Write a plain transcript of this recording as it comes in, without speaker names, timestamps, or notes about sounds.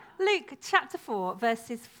Luke chapter 4,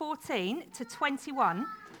 verses 14 to 21.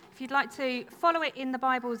 If you'd like to follow it in the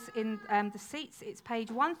Bibles in the seats, it's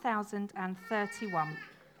page 1031.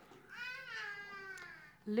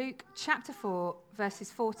 Luke chapter 4,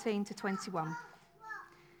 verses 14 to 21.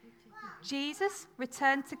 Jesus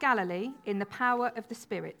returned to Galilee in the power of the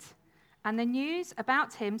Spirit, and the news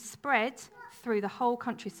about him spread through the whole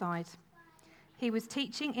countryside. He was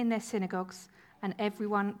teaching in their synagogues, and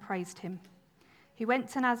everyone praised him. He went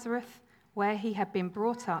to Nazareth, where he had been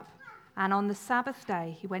brought up, and on the Sabbath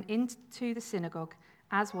day he went into the synagogue,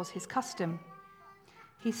 as was his custom.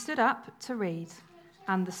 He stood up to read,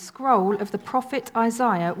 and the scroll of the prophet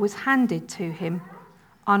Isaiah was handed to him.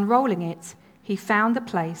 Unrolling it, he found the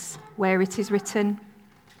place where it is written,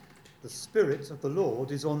 "The Spirit of the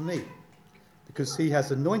Lord is on me, because he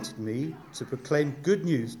has anointed me to proclaim good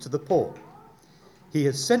news to the poor. He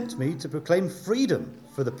has sent me to proclaim freedom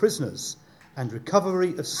for the prisoners and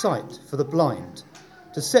recovery of sight for the blind,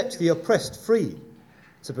 to set the oppressed free,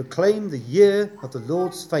 to proclaim the year of the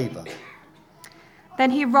Lord's favour."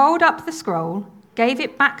 Then he rolled up the scroll, gave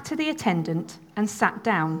it back to the attendant, and sat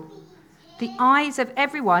down. The eyes of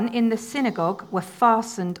everyone in the synagogue were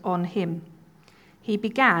fastened on him. He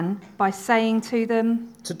began by saying to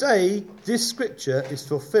them, "Today this scripture is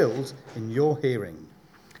fulfilled in your hearing."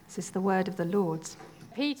 This is the word of the Lord.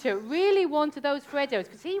 Peter really wanted those Freddos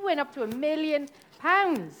because he went up to £1 million.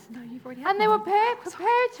 No, you've already had And they one. were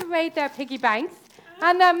prepared to raid their piggy banks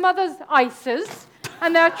and their mother's ISAs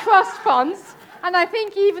and their trust funds. And I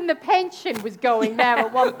think even the pension was going there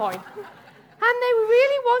at one point. And they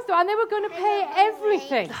really wanted to, and they were going to pay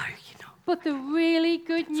everything. No, you're not. But the really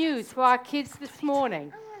good news for our kids this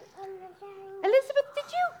morning. Elizabeth,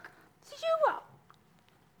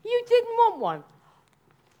 you didn't want one.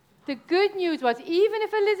 The good news was, even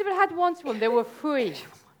if Elizabeth had wanted one, they were free.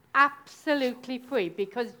 Absolutely free,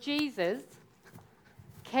 because Jesus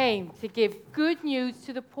came to give good news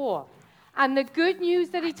to the poor. And the good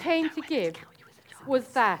news that he came to give was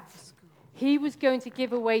that he was going to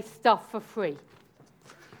give away stuff for free.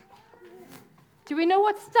 Do we know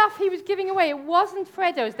what stuff he was giving away? It wasn't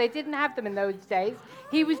Freddos. They didn't have them in those days.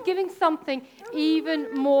 He was giving something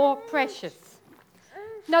even more precious.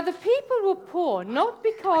 Now, the people were poor, not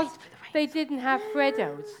because they didn't have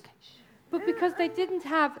Freddos, but because they didn't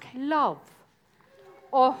have love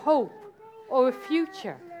or hope or a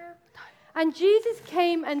future. And Jesus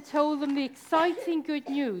came and told them the exciting good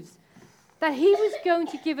news that he was going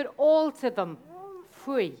to give it all to them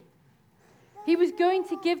free. He was going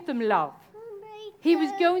to give them love. He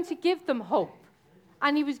was going to give them hope.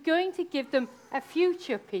 And he was going to give them a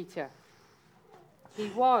future, Peter. He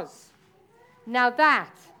was. Now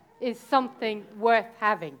that is something worth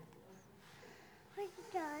having.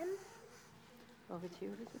 Over to you,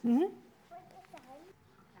 Elizabeth. Mm-hmm.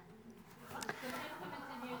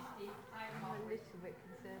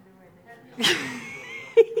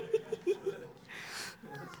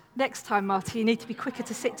 Next time, Marty, you need to be quicker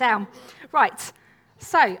to sit down. Right,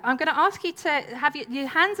 so I'm going to ask you to have your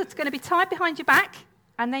hands are going to be tied behind your back,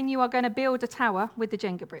 and then you are going to build a tower with the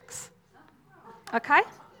Jenga bricks. Okay?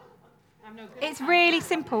 It's really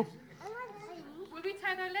simple. Will we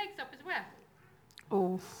turn our legs up as well?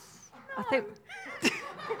 Oh, I think...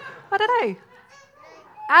 I don't know.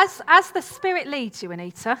 As the Spirit leads you,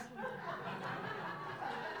 Anita.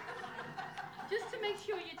 Just to make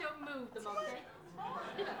sure you don't move them, okay?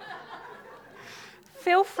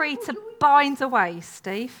 Feel free to bind away,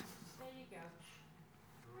 Steve. There you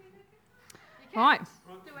go. Right.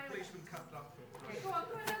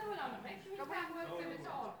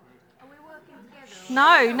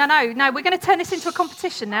 No. We're going to turn this into a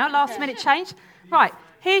competition now. Last minute change. Right.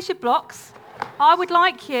 Here's your blocks. I would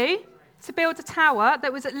like you to build a tower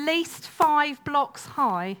that was at least 5 blocks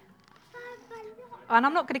high. And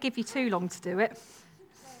I'm not going to give you too long to do it.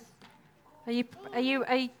 Are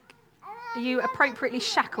you appropriately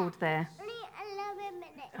shackled there?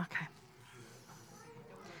 Okay.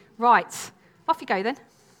 Right. Off you go then.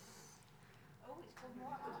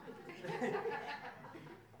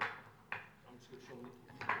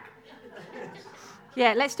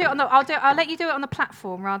 Yeah, let's do it on the. I'll let you do it on the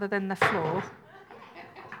platform rather than the floor.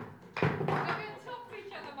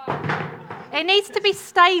 It needs to be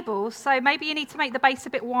stable, so maybe you need to make the base a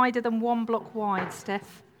bit wider than 1 block wide,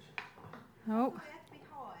 Steph. Oh.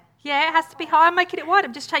 Yeah, it has to be high. I'm making it wide.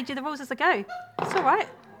 I'm just changing the rules as I go. It's all right.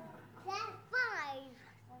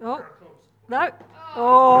 Oh. No.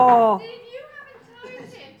 Oh. Did you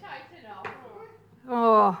haven't tied it tight enough?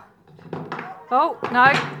 Oh. Oh,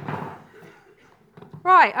 no.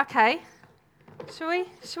 Right, okay. Shall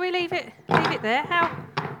we leave it there? How?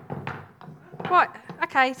 Right.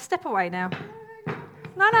 Okay, step away now.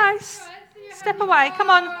 No, step away. Come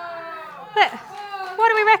on. What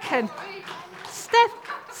do we reckon?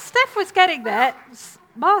 Steph was getting there.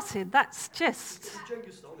 Martin, that's just...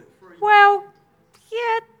 Well,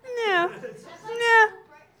 yeah.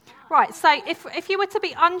 Right, so if you were to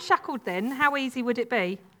be unshackled then, how easy would it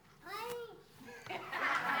be?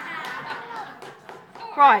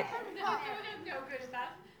 Right.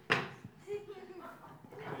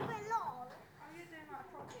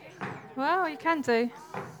 Well, you can do.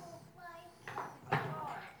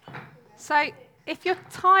 So if you're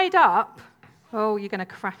tied up, oh, you're going to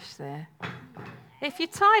crash there. If you're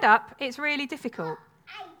tied up, it's really difficult.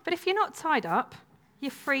 But if you're not tied up,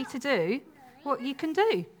 you're free to do what you can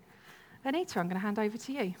do. Anita, I'm going to hand over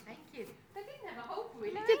to you. Thank you. They didn't have a hope,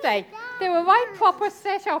 really, did they? They were right proper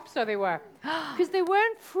set up, so they were. Because they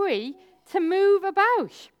weren't free to move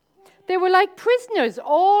about. They were like prisoners,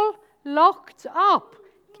 all locked up.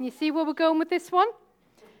 Can you see where we're going with this one?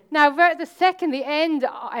 Now, the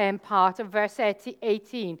end part of verse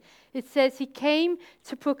 18, it says, he came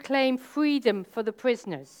to proclaim freedom for the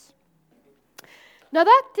prisoners. Now,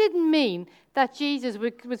 that didn't mean that Jesus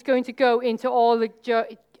was going to go into all the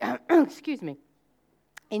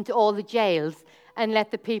into all the jails and let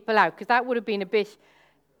the people out, because that would have been a bit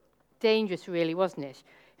dangerous, really, wasn't it?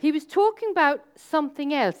 He was talking about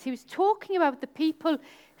something else. He was talking about the people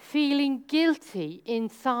feeling guilty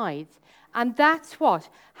inside, and that's what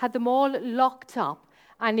had them all locked up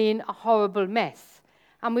and in a horrible mess.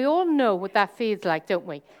 And we all know what that feels like, don't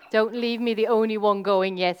we? Don't leave me the only one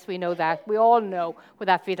going, yes, we know that. We all know what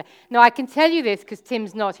that feels like. Now, I can tell you this because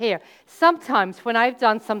Tim's not here. Sometimes when I've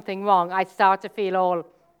done something wrong, I start to feel all,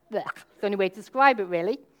 bleh. It's the only way to describe it,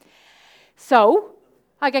 really. So,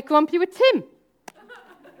 I get grumpy with Tim.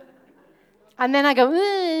 And then I go,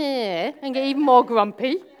 and get even more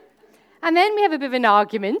grumpy. And then we have a bit of an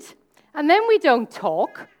argument. And then we don't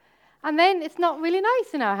talk. And then it's not really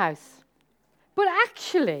nice in our house. But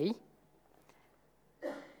actually,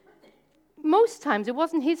 most times it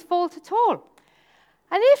wasn't his fault at all.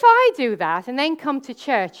 And if I do that and then come to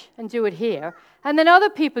church and do it here, and then other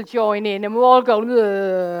people join in and we all go,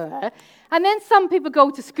 ugh, and then some people go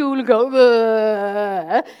to school and go,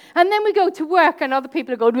 ugh, and then we go to work and other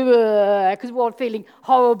people go, because we're all feeling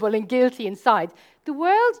horrible and guilty inside, the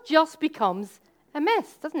world just becomes a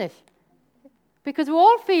mess, doesn't it? Because we're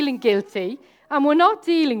all feeling guilty and we're not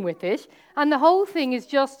dealing with it, and the whole thing is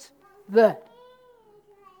just the.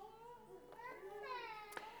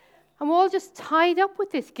 And we're all just tied up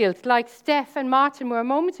with this guilt, like Steph and Martin were a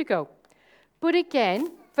moment ago. But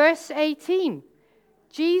again, verse 18,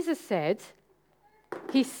 Jesus said,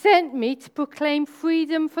 he sent me to proclaim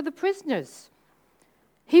freedom for the prisoners.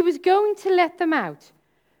 He was going to let them out,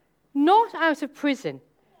 not out of prison,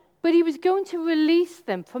 but he was going to release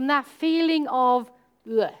them from that feeling of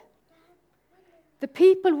bleh. The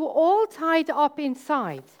people were all tied up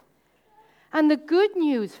inside. And the good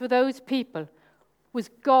news for those people was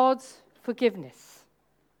God's forgiveness.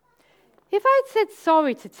 If I'd said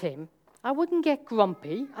sorry to Tim, I wouldn't get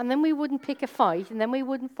grumpy, and then we wouldn't pick a fight, and then we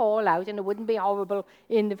wouldn't fall out, and it wouldn't be horrible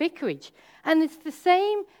in the vicarage. And it's the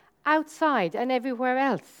same outside and everywhere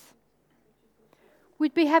else.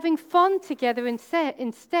 We'd be having fun together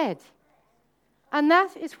instead. And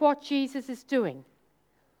that is what Jesus is doing.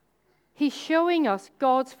 He's showing us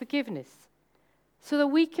God's forgiveness so that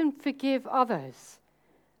we can forgive others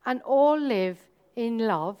and all live in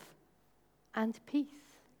love and peace.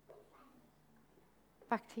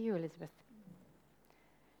 Back to you, Elizabeth.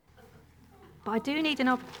 But I do need Jess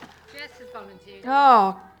has volunteered.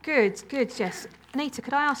 Oh, good, Jess. Anita,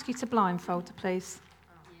 could I ask you to blindfold her, please?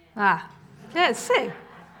 Yeah, see?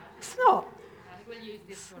 It's not. We'll use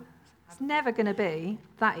this one. It's never going to be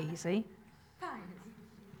that easy. Fine.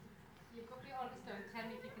 You've got to be honest though and tell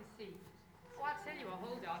me if you can see. Oh, I'll tell you what,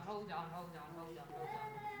 hold on.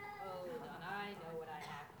 I know what I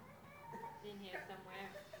have. It's in here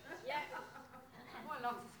somewhere. Yeah. What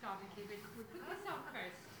lots of Scotland kids. We'll put this on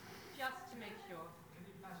first, just to make sure.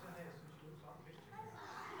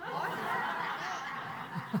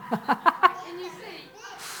 Can you see?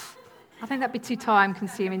 I think that'd be too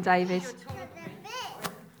time-consuming, David.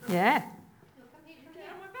 Yeah.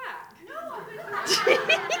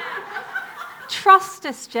 Trust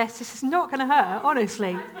us, Jess. This is not going to hurt,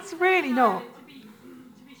 honestly. It's really not. To be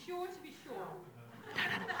sure.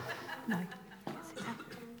 No.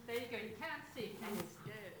 There you go. You can't see, can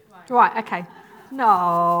you? Right, okay.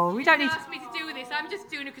 No, we don't need to... ask me to do this. I'm just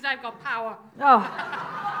doing it because I've got power.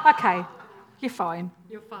 Oh, okay. You're fine.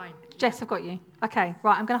 You're fine. Jess, I've got you. Okay,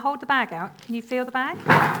 right, I'm going to hold the bag out. Can you feel the bag?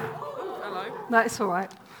 Oh, hello. No, it's all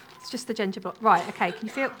right. It's just the ginger block. Right, okay, can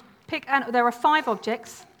you feel? There are 5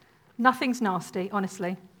 objects. Nothing's nasty,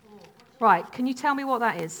 honestly. Right, can you tell me what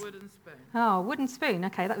that is? Wooden spoon. Oh, wooden spoon.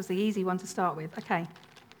 Okay, that was the easy one to start with. Okay.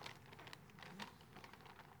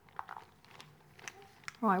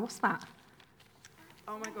 Right, what's that?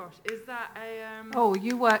 Oh my gosh, is that a... Oh,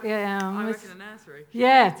 you work... I work in a nursery.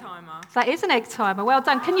 Yeah. Egg timer. That is an egg timer. Well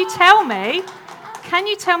done. Can you tell me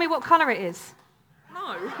what colour it is?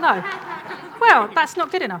 No. No. Well, that's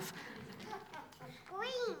not good enough.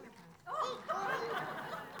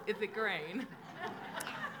 Is it green?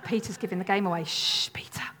 Peter's giving the game away. Shh,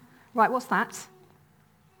 Peter. Right, what's that?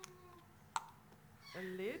 A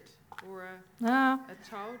lid or No. a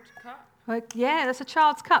child cup? Yeah, that's a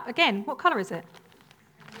child's cup. Again, what colour is it?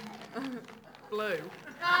 Blue. Is it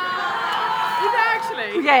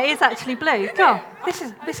actually? Yeah, it is actually blue. God,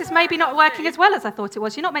 this is maybe not working as well as I thought it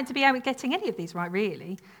was. You're not meant to be getting any of these right,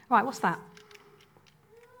 really. Right, what's that?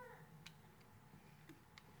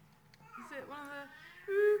 Is it one of the...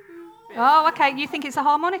 bits? Oh, okay, you think it's a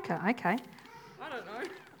harmonica. Okay. I don't know.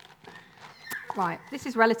 Right, this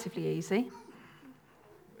is relatively easy.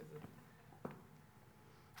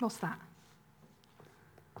 What's that?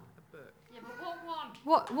 A book. Yeah, but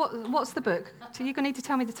what one? What's the book? So you're going to need to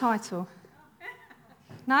tell me the title.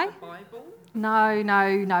 No? Bible? No,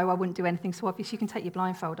 I wouldn't do anything so obvious. You can take your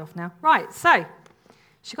blindfold off now. Right, so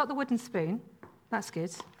she got the wooden spoon. That's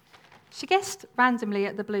good. She guessed randomly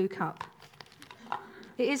at the blue cup.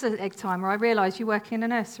 It is an egg timer. I realise you work in a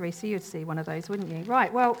nursery, so you'd see one of those, wouldn't you?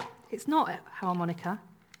 Right, well, it's not a harmonica.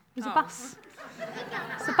 It was a bus.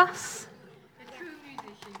 It's a bus.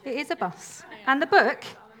 It is a bus. And the book,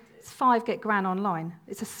 it's 5 Get Gran online.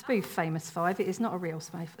 It's a spoof Famous 5. It is not a real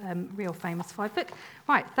Famous 5 book.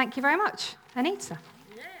 Right, thank you very much. Anita.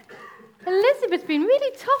 Elizabeth's been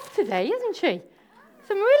really tough today, isn't she?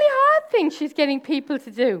 Some really hard things she's getting people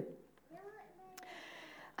to do.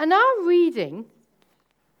 And our reading,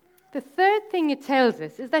 the third thing it tells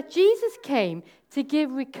us is that Jesus came to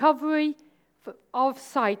give recovery of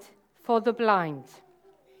sight for the blind.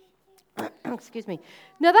 Excuse me.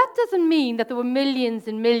 Now, that doesn't mean that there were millions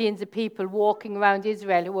and millions of people walking around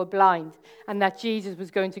Israel who were blind and that Jesus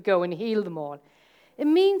was going to go and heal them all. It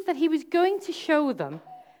means that he was going to show them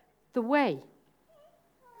the way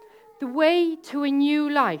to a new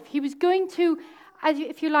life. He was going to,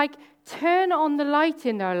 if you like, turn on the light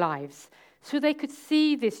in their lives so they could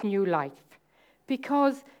see this new life,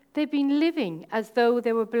 because they've been living as though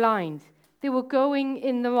they were blind. They were going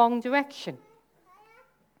in the wrong direction.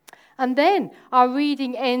 And then our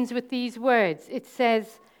reading ends with these words. It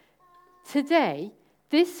says, "Today,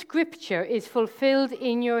 this scripture is fulfilled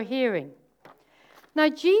in your hearing." Now,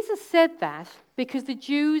 Jesus said that because the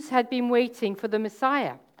Jews had been waiting for the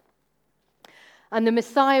Messiah. And the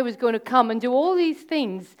Messiah was going to come and do all these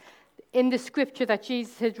things in the scripture that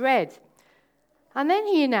Jesus had read. And then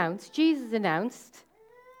Jesus announced,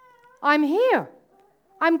 "I'm here.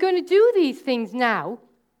 I'm going to do these things now.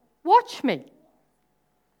 Watch me."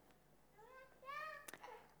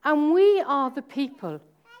 And we are the people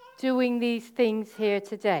doing these things here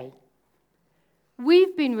today.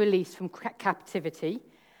 We've been released from captivity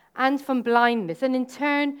and from blindness, and in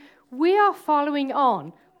turn, we are following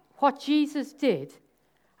on what Jesus did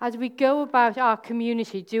as we go about our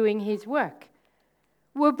community doing his work.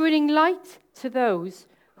 We're bringing light to those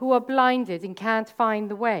who are blinded and can't find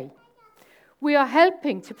the way. We are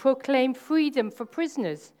helping to proclaim freedom for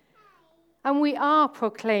prisoners, and we are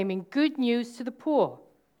proclaiming good news to the poor.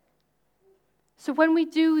 So when we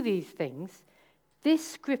do these things, this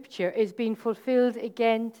scripture is being fulfilled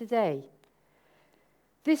again today.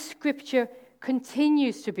 This scripture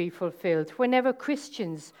continues to be fulfilled whenever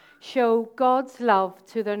Christians show God's love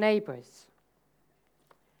to their neighbors.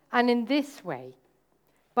 And in this way,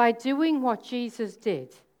 by doing what Jesus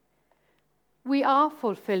did, we are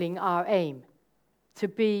fulfilling our aim to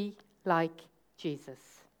be like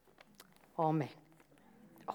Jesus. Amen.